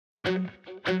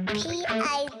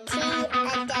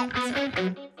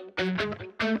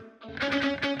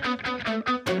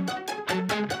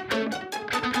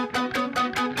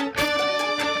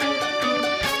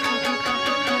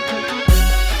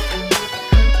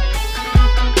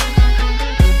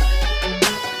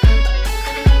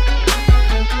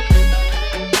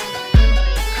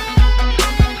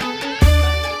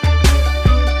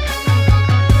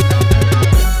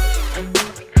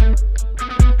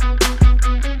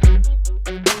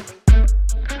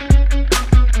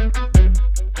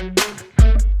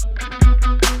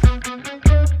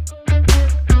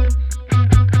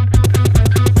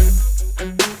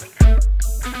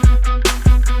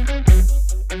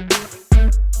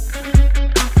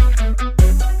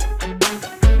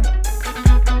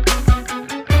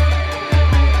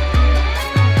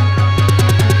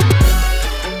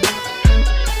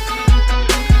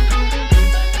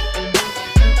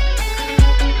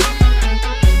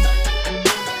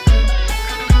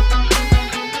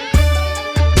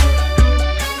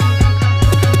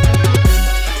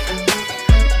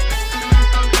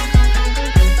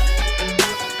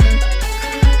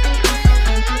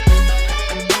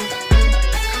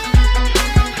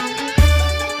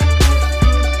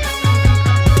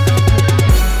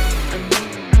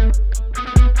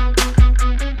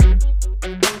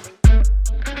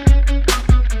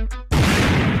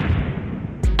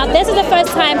This is the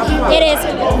first time it has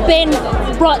been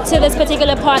brought to this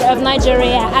particular part of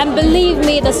Nigeria, and believe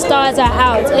me, the stars are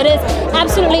out. It is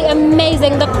absolutely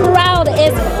amazing. The crowd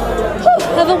is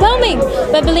overwhelming,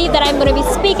 but believe that I'm going to be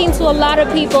speaking to a lot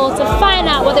of people to find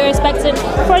out what they're expecting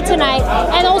for tonight,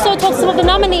 and also talk to some of the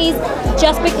nominees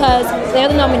just because they're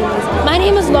the nominees. My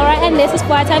name is Laura and this is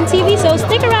Flytimetv, so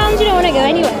stick around, you don't want to go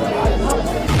anywhere.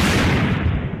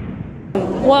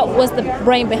 What was the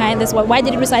brain behind this one? Why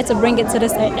did you decide to bring it to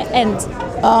this end?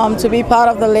 To be part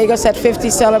of the Lagos at 50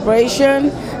 celebration,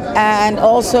 and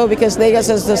also because Lagos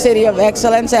is the city of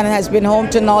excellence and has been home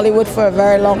to Nollywood for a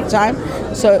very long time.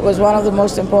 So it was one of the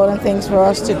most important things for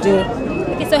us to do.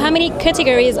 Okay, so how many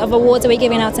categories of awards are we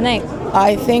giving out tonight?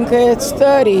 I think it's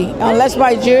 30, unless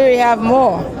my jury have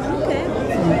more.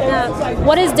 Okay.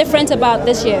 What is different about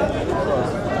this year?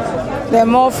 There are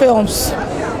more films.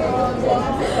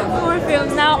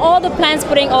 Now, all the plans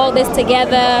putting all this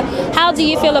together, how do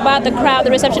you feel about the crowd,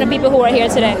 the reception of people who are here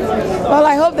today? Well,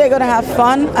 I hope they're going to have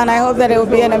fun, and I hope that it will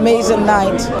be an amazing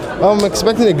night. I'm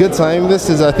expecting a good time. This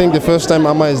is, I think, the first time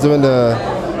Amaa is doing the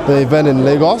event in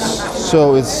Lagos,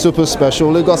 so it's super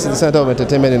special. Lagos is the center of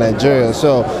entertainment in Nigeria,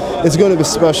 so it's going to be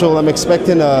special. I'm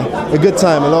expecting a good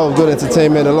time, a lot of good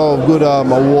entertainment, a lot of good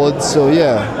awards, so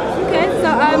yeah. Okay, so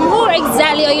who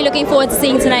exactly are you looking forward to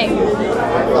seeing tonight?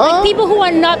 Like people who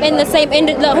are not in the same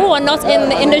who are not in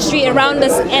the industry around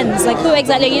this ends, like who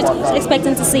exactly are you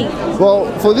expecting to see?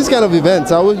 Well, for this kind of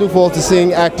events, I always look forward to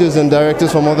seeing actors and directors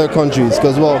from other countries,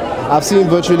 because well, I've seen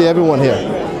virtually everyone here.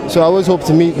 So I always hope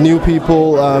to meet new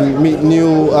people, make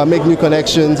new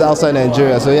connections outside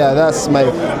Nigeria. So yeah, that's my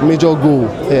major goal.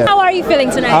 Yeah. How are you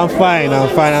feeling tonight? I'm fine.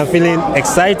 I'm feeling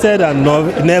excited and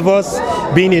nervous,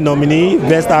 being a nominee,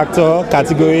 Best Actor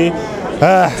category.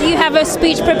 Do you have a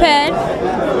speech prepared?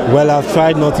 Well, I've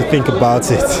tried not to think about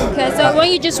it. Okay, so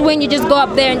when you just win, you just go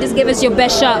up there and just give us your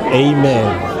best shot.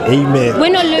 Amen. Amen.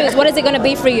 Win or lose, what is it going to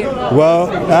be for you? Well,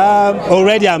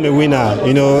 already I'm a winner.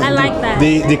 You know, I like that.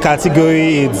 The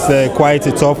category is quite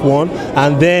a tough one,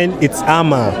 and then it's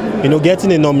Amaa. You know,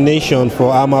 getting a nomination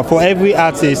for Amaa, for every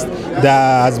artist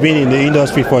that has been in the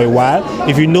industry for a while.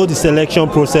 If you know the selection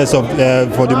process of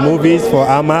for the movies for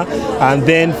Amaa, and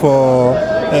then for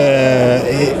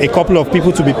a couple of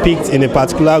people to be picked in a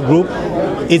particular group,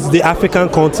 it's the African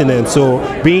continent. So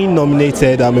being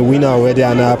nominated, I'm a winner already,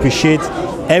 and I appreciate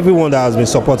everyone that has been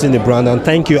supporting the brand, and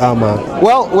thank you, Amaa.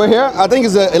 Well, we're here. I think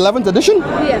it's the 11th edition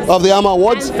of the Amaa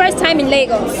Awards. And first time in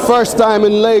Lagos. First time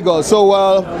in Lagos.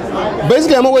 So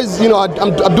basically, I'm always, you know,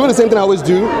 I'm doing the same thing I always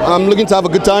do. I'm looking to have a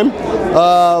good time,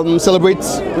 celebrate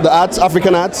the arts,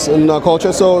 African arts and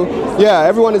culture. So yeah,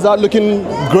 everyone is out looking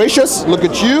gracious. Look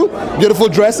at you, beautiful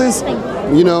dresses.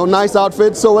 You know, nice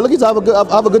outfits. So we're looking to have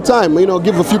a good time. You know,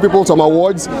 give a few people some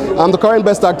awards. I'm the current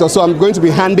best actor, so I'm going to be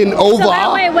handing over. So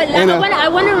I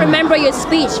want to remember your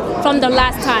speech from the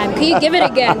last time. Can you give it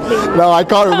again, please? No, I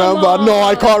can't remember. No,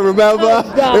 I can't remember.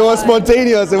 Oh, it was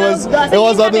spontaneous. It was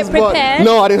on the spot.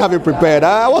 No, I didn't have it prepared.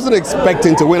 I wasn't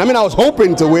expecting to win. I mean, I was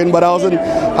hoping to win, but I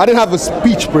didn't have a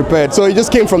speech prepared. So it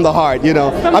just came from the heart. You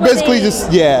know, I basically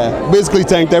basically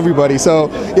thanked everybody. So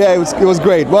yeah, it was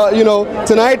great. Well, you know,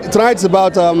 tonight's about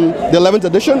the 11th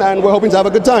edition, and we're hoping to have a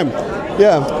good time.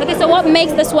 Yeah. Okay, so what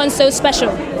makes this one so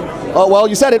special? Well,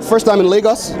 you said it, first time in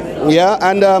Lagos. Yeah,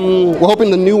 and we're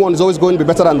hoping the new one is always going to be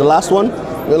better than the last one.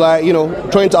 They're like, you know,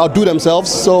 trying to outdo themselves.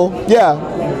 So yeah,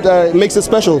 it makes it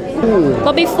special.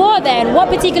 But before then, what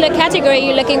particular category are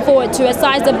you looking forward to?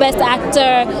 Aside the best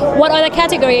actor, what other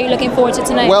category are you looking forward to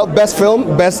tonight? Well, best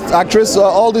film, best actress,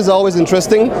 all these are always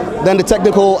interesting. Then the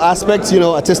technical aspects, you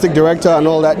know, artistic director and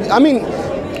all that. I mean,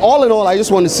 all in all, I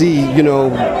just want to see, you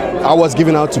know, awards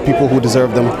given out to people who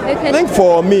deserve them. Okay. I think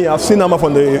for me, I've seen Amaa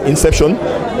from the inception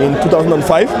in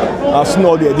 2005. I've seen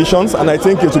all the editions, and I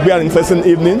think it will be an interesting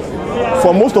evening.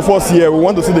 For most of us here, we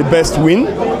want to see the best win.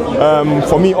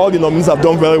 For me, all the nominees have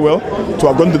done very well to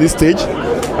have gone to this stage.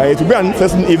 It will be an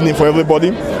interesting evening for everybody.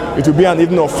 It will be an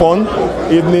evening of fun,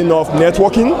 evening of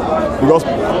networking, because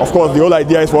of course the whole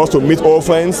idea is for us to meet old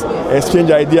friends,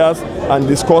 exchange ideas, and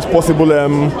discuss possible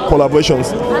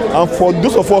collaborations. And for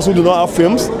those of us who do not have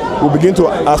films, we begin to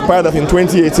aspire that in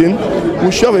 2018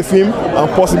 we shall have a film and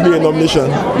possibly a nomination.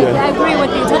 Yeah. I agree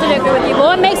with you, totally agree with you. But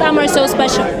what makes Amaa so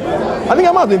special? I think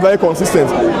Amaa has been very consistent.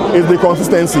 It's the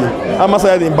consistency. Amaa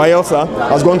started in Bayelsa,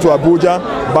 has gone to Abuja,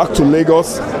 back to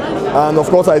Lagos, and of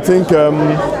course I think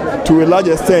to a large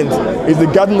extent it's the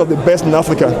garden of the best in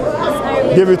Africa.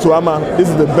 Give it to Amaa. This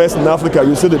is the best in Africa.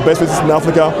 You see the best faces in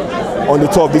Africa on the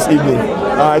top this evening.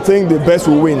 I think the best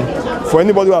will win. For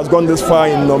anybody who has gone this far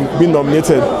in being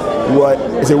nominated,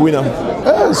 well, it's a winner.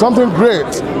 Something great,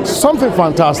 something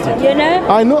fantastic. You know?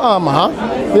 I know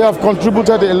Amaa. They have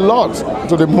contributed a lot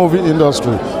to the movie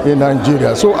industry in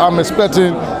Nigeria. So I'm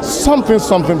expecting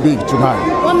something big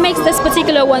tonight. What makes this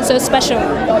particular one so special?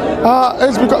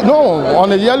 It's because, no,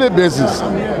 on a yearly basis,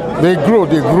 they grow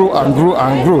and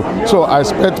grow. So I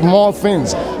expect more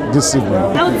things this evening.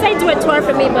 I would say do a tour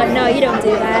for me, but no, you don't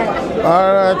do that.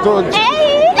 All right. Hey!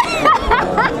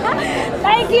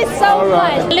 Thank you so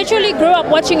much. I literally grew up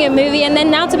watching your movie, and then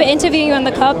now to be interviewing you on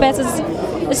the carpet is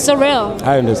surreal.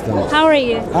 I understand. How are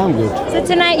you? I'm good. So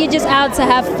tonight you're just out to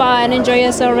have fun, enjoy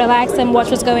yourself, relax, and watch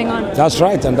what's going on. That's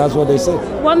right, and that's what they say.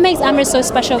 What makes Amaa so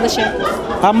special this year?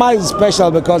 Amaa is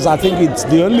special because I think it's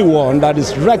the only one that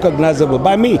is recognizable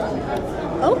by me.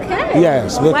 Okay.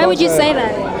 Yes. Why would you say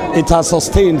that? It has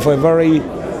sustained for a very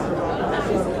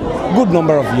good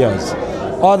number of years.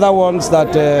 Other ones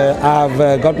that I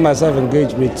have got myself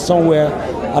engaged with, somewhere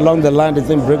along the line the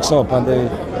thing breaks up, and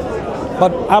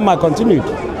but Amaa continued,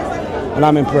 and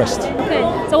I'm impressed. Okay.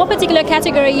 So what particular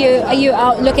category are you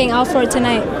looking out for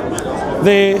tonight?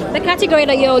 The category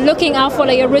that you're looking out for,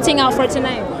 that you're rooting out for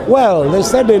tonight? Well, they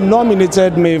said they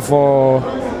nominated me for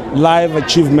Live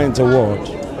Achievement Award.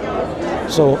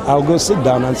 So I'll go sit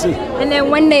down and see. And then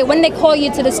when they call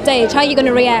you to the stage, how are you going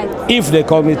to react? If they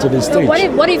call me to the stage.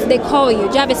 So what if they call you?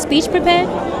 Do you have a speech prepared?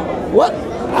 What?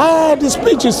 The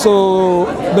speech is to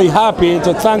be happy,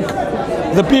 to thank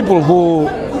the people who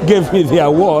gave me the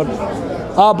award.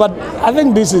 But I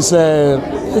think this is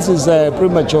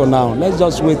premature now. Let's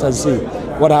just wait and see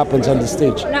what happens on the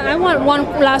stage. Now, I want one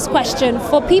last question.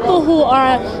 For people who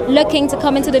are looking to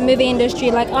come into the movie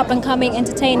industry, like up-and-coming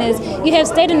entertainers, you have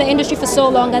stayed in the industry for so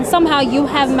long, and somehow you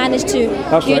have managed to,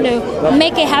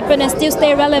 make it happen and still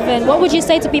stay relevant. What would you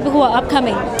say to people who are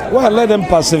upcoming? Well, let them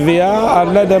persevere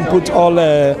and let them put all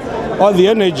the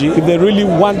energy if they really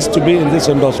want to be in this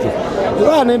industry. You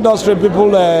know, an industry people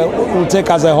will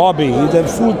take as a hobby. It's a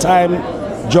full-time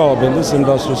job in this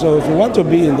industry. So if you want to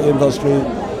be in the industry,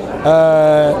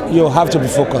 you have to be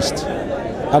focused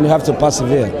and you have to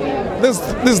persevere. This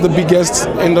is the biggest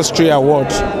industry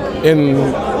award in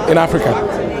Africa.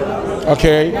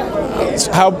 Okay,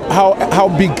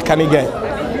 how big can it get?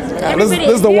 This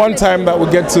is the one time that we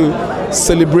get to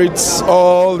celebrate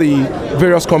all the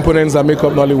various components that make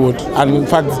up Nollywood, and in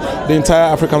fact the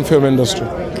entire African film industry.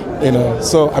 You know,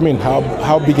 so I mean,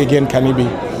 how big again can it be?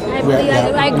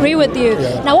 I agree with you.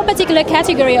 Yeah. Now, what particular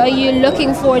category are you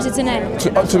looking forward to tonight? To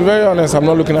be very honest, I'm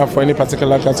not looking out for any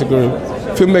particular category.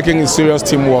 Filmmaking is serious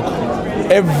teamwork.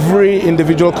 Every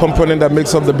individual component that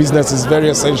makes up the business is very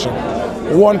essential.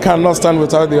 One cannot stand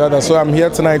without the other. So I'm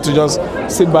here tonight to just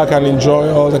sit back and enjoy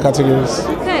all the categories.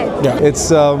 Okay. Yeah.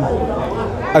 It's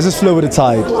I just flow with the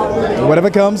tide. Whatever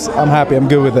comes, I'm happy. I'm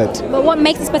good with it. But what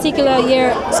makes this particular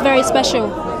year very special?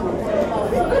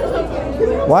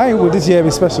 Why would this year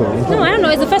be special? No, I don't know.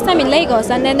 It's the first time in Lagos,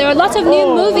 and then there are lots of new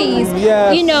movies,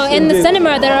 yes, in the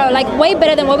cinema that are like way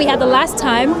better than what we had the last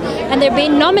time, and they're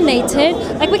being nominated.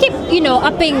 Like we keep,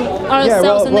 upping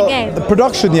ourselves in the game. The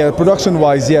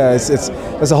production-wise,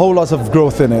 there's a whole lot of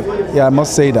growth in it. Yeah, I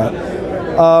must say that.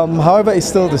 However, it's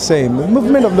still the same. The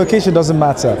movement of location doesn't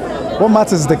matter. What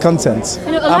matters is the content.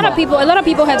 You know, a lot of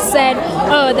people have said,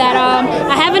 oh, that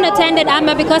I haven't attended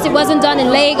Amaa because it wasn't done in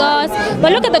Lagos.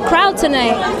 But look at the crowd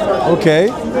tonight. Okay,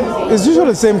 it's usually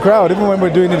the same crowd, even when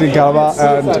we're doing it in Calabar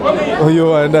and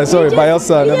Oyo and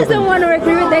Bayelsa and You just everything. don't want to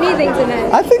agree with anything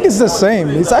tonight. I think it's the same.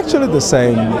 It's actually the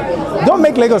same. Don't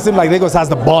make Lagos seem like Lagos has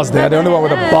the buzz. They're the only one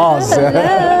with the buzz.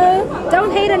 Hello.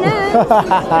 Don't hate enough.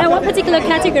 Now, what particular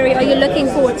category are you looking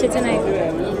forward to tonight?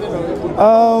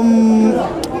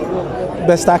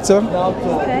 Best actor.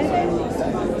 Okay.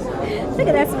 Look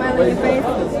at that smile on your face.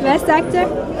 Best actor?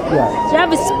 Yeah. Do you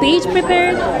have a speech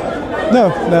prepared? No.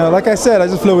 Like I said, I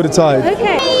just flow with the tide.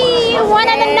 Okay. Hey, one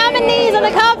of the nominees on the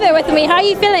carpet with me. How are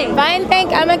you feeling? Fine, thank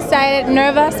you. I'm excited,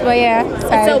 nervous, but yeah.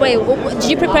 Excited. So wait, did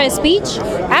you prepare a speech?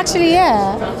 Actually,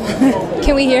 yeah.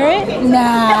 Can we hear it?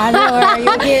 Nah, don't worry,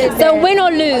 you'll hear it. So win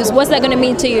or lose, what's that going to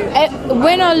mean to you?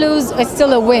 Win or lose, it's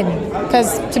still a win.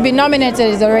 Because to be nominated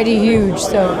is already huge,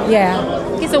 so yeah.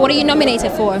 Okay, so what are you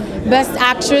nominated for? Best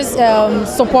actress,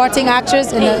 supporting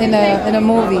actress in a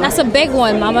movie. That's a big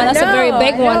one, Mama. That's a very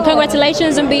big one.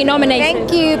 Congratulations on being nominated.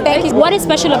 Thank you, thank you. What is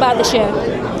special about this year?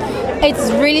 It's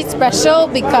really special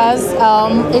because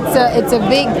it's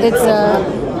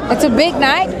a big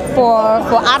night for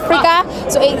Africa.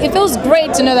 So it feels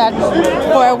great to know that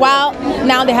for a while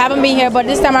now they haven't been here, but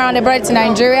this time around they brought it to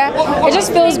Nigeria. It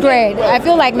just feels great. I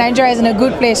feel like Nigeria is in a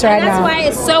good place right now. That's why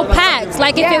it's so packed.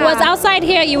 Like if it was outside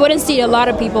here, you wouldn't see a lot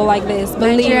of people like this.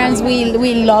 Nigerians, we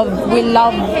love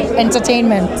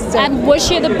entertainment. So. I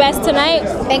wish you the best tonight.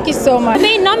 Thank you so much.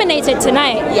 Being nominated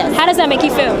tonight. Yes. How does that make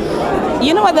you feel?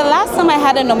 You know what? The last time I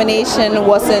had a nomination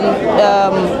was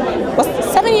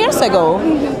 7 years ago.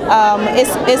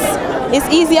 It's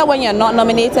easier when you're not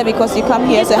nominated because you come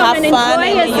here to have fun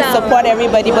and you support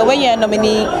everybody. But when you're a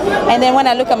nominee, and then when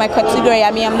I look at my category,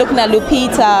 I mean, I'm looking at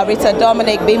Lupita, Rita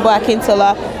Dominic, Bimbo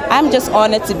Akintola. I'm just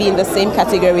honored to be in the same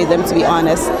category with them, to be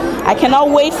honest. I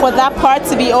cannot wait for that part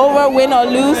to be over, win or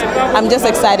lose. I'm just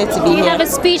excited to be here. Do you have a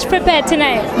speech prepared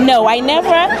tonight? No, I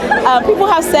never. People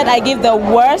have said I give the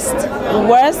worst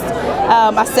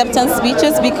acceptance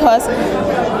speeches because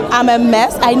I'm a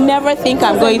mess. I never think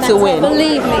I'm going to win.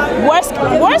 Believe me.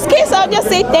 Worst case, I'll just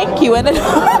say thank you. And then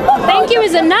thank you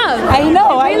is enough. I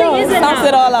know. It Sums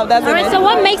it all up, doesn't it? All right, so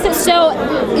what makes it so,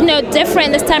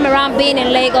 different this time around being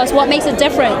in Lagos? What makes it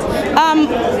different?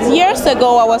 Years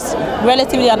ago, I was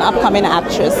relatively an upcoming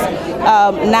actress.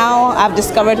 Now I've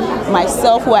discovered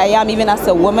myself, who I am, even as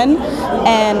a woman,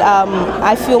 and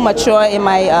I feel mature in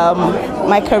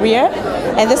my career.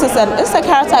 And this is a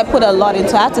character I put a lot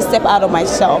into. I had to step out of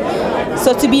myself.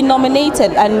 So to be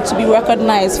nominated and to be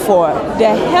recognized for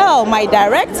the hell my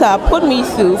director put me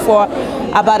through for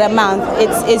about a month,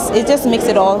 it just makes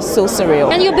it all so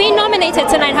surreal. And you're being nominated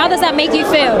tonight. How does that make you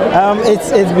feel?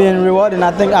 It's been rewarding.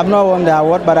 I think I've not won the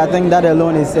award, but I think that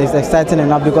alone is exciting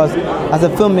enough because as a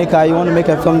filmmaker, you want to make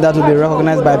a film that will be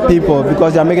recognized by people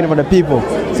because you're making it for the people.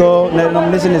 So the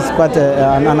nomination is quite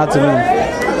an honor to me.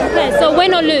 Okay, so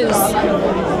win or lose?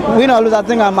 Win or lose, I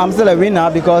think I'm still a winner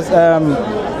because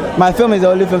my film is the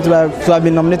only film to have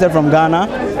been nominated from Ghana.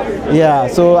 Yeah,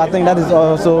 so I think that is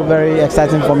also very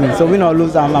exciting for me. So win or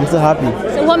lose, I'm still happy.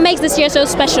 So what makes this year so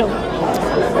special?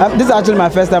 This is actually my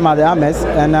first time at the Amas,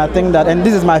 and I think that, and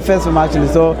this is my first film actually,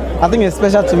 so I think it's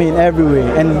special to me in every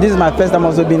way. And this is my first time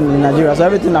also being in Nigeria, so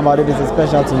everything about it is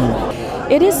special to me.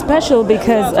 It is special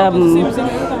because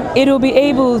it will be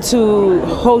able to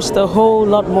host a whole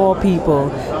lot more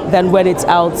people than when it's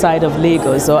outside of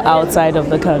Lagos or outside of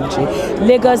the country.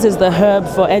 Lagos is the hub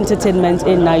for entertainment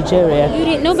in Nigeria.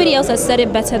 Nobody else has said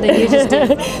it better than you just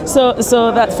did.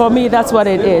 So that for me, that's what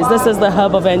it is. This is the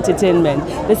hub of entertainment.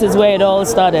 This is where it all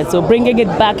started. So bringing it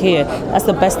back here, that's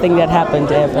the best thing that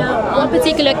happened ever. What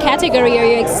particular category are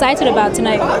you excited about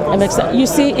tonight? I'm excited. You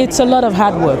see, it's a lot of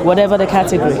hard work, whatever the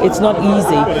category. It's not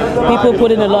easy. People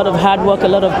put in a lot of hard work, a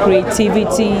lot of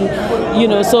creativity,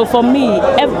 so for me,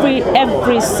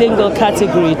 every single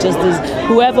category,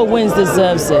 whoever wins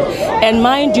deserves it. And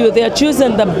mind you, they're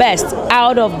choosing the best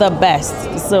out of the best.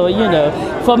 So,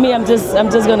 for me, I'm just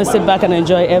going to sit back and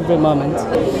enjoy every moment.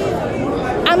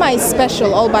 Amaa is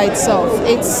special all by itself.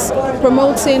 It's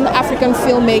promoting African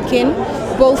filmmaking,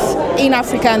 both in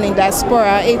Africa and in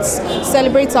diaspora. It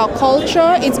celebrates our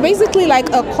culture. It's basically like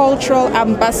a cultural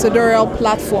ambassadorial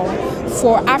platform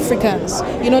for Africans.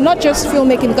 Not just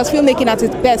filmmaking, because filmmaking at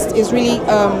its best is really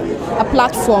a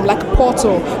platform, like a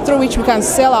portal, through which we can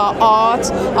sell our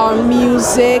art, our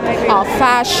music, our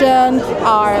fashion,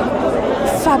 our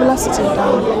Fabulosity,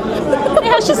 darling.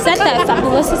 How she said that,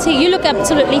 fabulosity. You look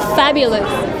absolutely fabulous.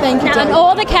 Thank you, now, in darling.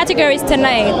 all the categories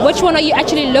tonight, which one are you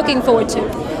actually looking forward to?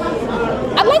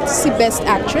 I'd like to see Best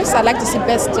Actress. I'd like to see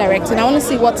Best Directing. I want to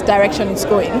see what direction it's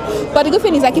going. But the good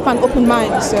thing is I keep an open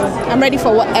mind, so I'm ready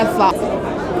for whatever.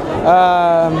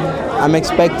 I'm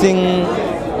expecting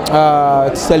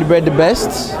to celebrate the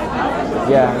best.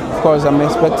 Yeah, of course, I'm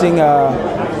expecting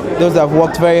those that have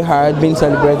worked very hard being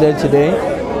celebrated today.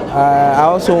 I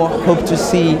also hope to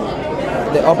see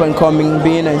the up and coming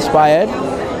being inspired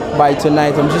by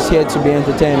tonight. I'm just here to be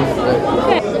entertained.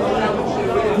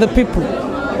 The people,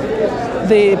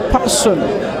 the passion,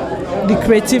 the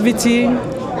creativity,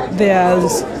 their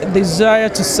desire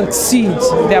to succeed,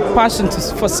 their passion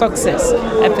for success.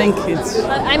 I think it's...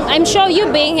 I'm sure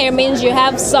you being here means you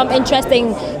have some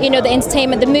interesting, the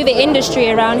entertainment, the movie industry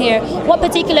around here. What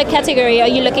particular category are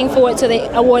you looking forward to the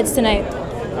awards tonight?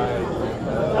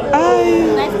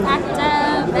 Best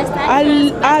actor, best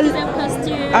actress,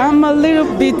 costume. I'm a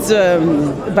little bit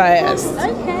biased.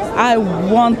 Okay.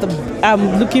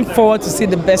 I'm looking forward to see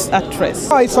the best actress.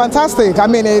 Oh, it's fantastic. I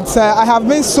mean, it's I have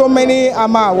missed so many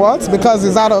Amaa awards because it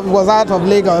was out of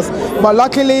Lagos. But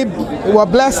luckily, we're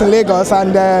blessed in Lagos,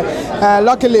 and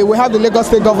luckily we have the Lagos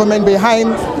State government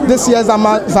behind this year's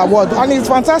Amaa's award, and it's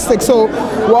fantastic. So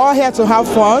we're all here to have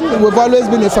fun. We've always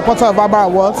been a supporter of Amaa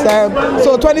awards.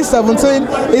 So 2017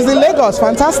 is in Lagos.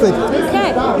 Fantastic.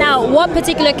 Okay. Now, what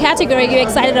particular category are you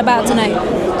excited about tonight?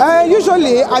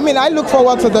 Usually, I mean, I look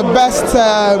forward to the best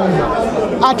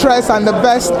actress and the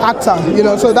best actor,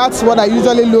 so that's what I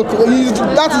usually look,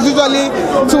 that is usually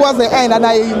towards the end, and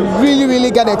I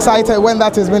really get excited when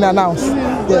that has been announced.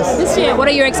 Yes. This year, what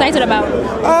are you excited about?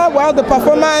 Well, the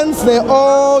performance, the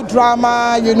whole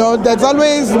drama, there's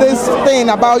always this thing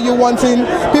about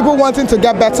people wanting to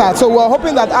get better. So we're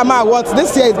hoping that Amaa Awards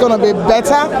this year is going to be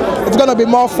better, it's going to be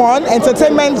more fun,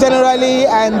 entertainment generally,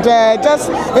 and just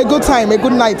a good time, a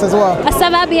good night as well. Ça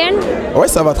va bien? Oui,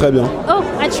 ça va très bien. Oh,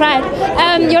 I tried.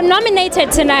 You're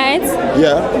nominated tonight.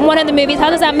 Yeah. One of the movies. How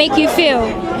does that make you feel?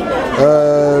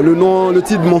 Le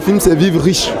titre de mon film, c'est Vivre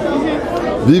riche.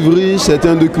 Vivre riche, c'est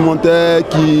un documentaire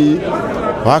qui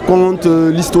raconte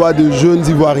l'histoire de jeunes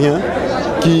Ivoiriens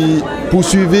qui, pour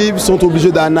survivre, sont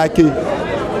obligés d'arnaquer.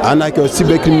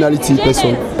 Cybercriminality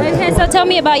person. Okay, so tell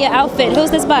me about your outfit. Who's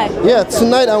this by? Yeah,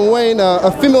 tonight I'm wearing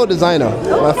a female designer.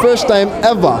 My first time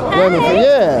ever.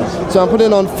 Yeah. So I'm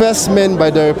putting on First Men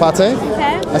by Derry Pate.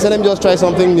 Okay. I said, let me just try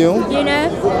something new.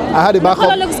 I had it back up. The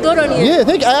color looks good on you. Yeah,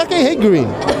 I can hate green.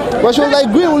 But she was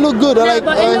like, green will look good. No,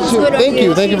 but it looks good thank on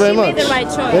you. Thank you very much. Made the right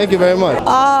choice. Thank you very much.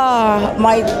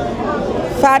 My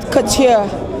fat couture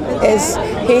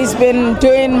he's been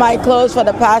doing my clothes for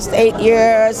the past 8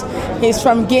 years. He's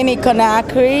from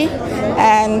Guinea-Conakry,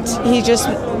 and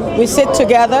we sit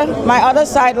together. My other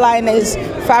sideline is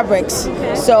fabrics.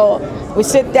 So we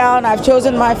sit down, I've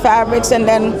chosen my fabrics, and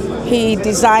then he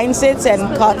designs it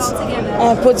and cuts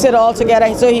and puts it all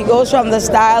together. So he goes from the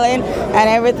styling and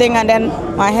everything, and then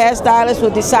my hairstylist will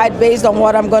decide based on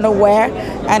what I'm going to wear,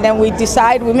 and then we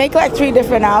make like 3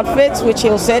 different outfits, which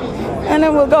he'll sit, and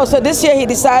then we'll go. So this year he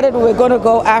decided we're going to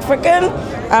go African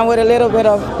and with a little bit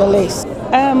of the lace.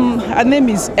 Her name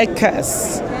is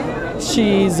Ekas.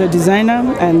 She's a designer,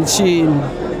 and she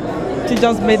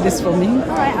just made this for me,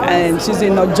 and she's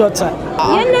in Ojota.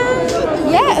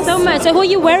 Yes. So much. So who are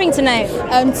you wearing tonight?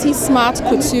 T-Smart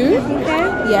Couture.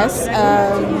 Okay. Yes.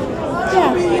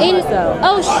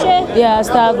 Oh shit. Yeah, I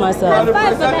styled myself.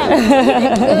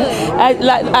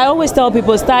 I always tell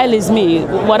people, style is me,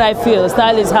 what I feel.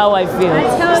 Style is how I feel.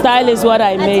 Style is what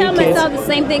I make it. I tell myself the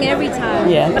same thing every time.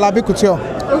 Yeah. Labi Couture.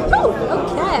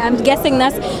 Okay, I'm guessing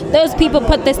those people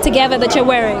put this together that you're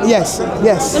wearing. Yes.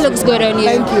 It looks good on you.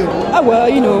 Thank you. Well,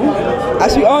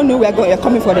 as we all know, we're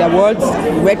coming for the awards,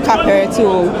 red carpet,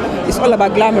 so it's all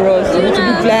about glamorous. You need to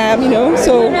be glam,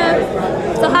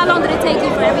 So how long did it take you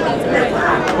for everything to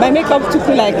do? My makeup took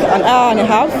me like an hour and a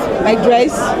half. My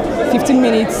dress, 15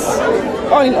 minutes.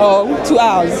 All in all, 2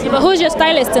 hours. But who's your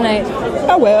stylist tonight?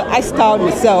 Well, I styled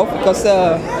myself because,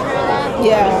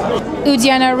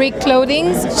 Udiana Rick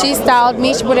Clothing. She styled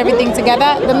me. She put everything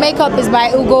together. The makeup is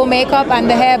by Ugo Makeup and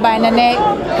the hair by Nene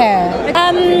Hair.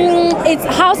 It's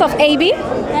House of AB,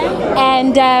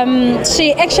 and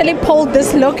she actually pulled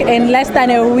this look in less than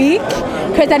a week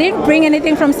because I didn't bring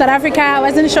anything from South Africa. I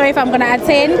wasn't sure if I'm going to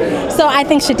attend, so I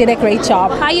think she did a great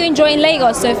job. How are you enjoying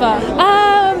Lagos so far?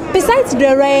 Besides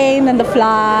the rain and the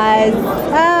flies,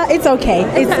 it's okay.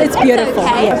 It's beautiful.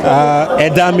 Okay. Yeah.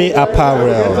 Edami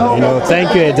Apparel.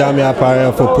 Thank you, Edami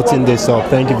Apparel, for putting this up.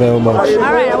 Thank you very much.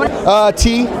 All right.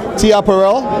 Tia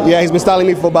Perel. Yeah, he's been styling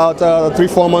me for about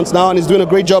 3-4 months now, and he's doing a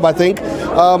great job, I think.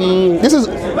 This is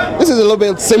a little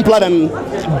bit simpler than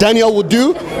Daniel would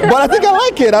do, but I think I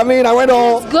like it. I mean, I went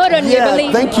all... It's good on you,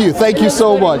 believe me. Thank you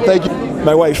so much. Thank you.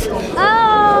 My wife.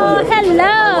 Oh,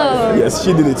 hello. Yes,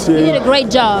 she did it. You did a great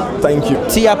job. Thank you.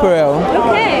 Tia Perel.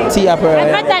 Okay. Tia Perel.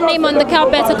 I've heard that name on the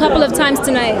carpet a couple of times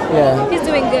tonight. Yeah. He's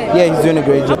doing good. Yeah, he's doing a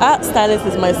great job. Art stylist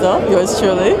is myself. Yours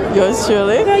truly.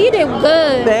 Girl, you did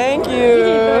good. Thank you. You did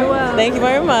very well. Thank you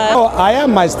very much. Oh, I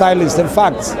am my stylist. In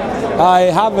fact, I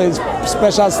have a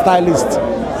special stylist,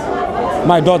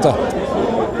 my daughter.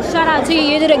 Shout out to you.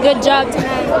 You did a good job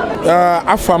tonight.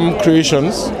 Afam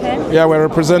Creations. Okay. Yeah, we're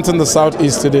representing the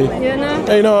Southeast today.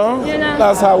 You know,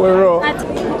 that's how we roll.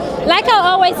 Like I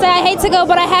always say, I hate to go,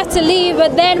 but I have to leave.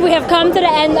 But then we have come to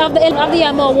the end of the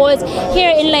Amaa Awards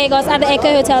here in Lagos at the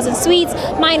Echo Hotels and Suites.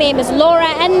 My name is Laura,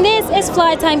 and this is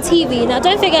Flytime TV. Now,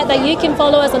 don't forget that you can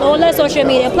follow us on all our social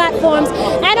media platforms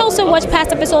and also watch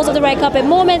past episodes of the Red Carpet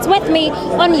Moments with me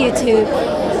on YouTube.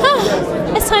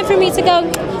 It's time for me to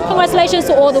go. Congratulations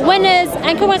to all the winners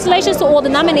and congratulations to all the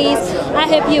nominees. I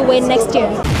hope you win next year.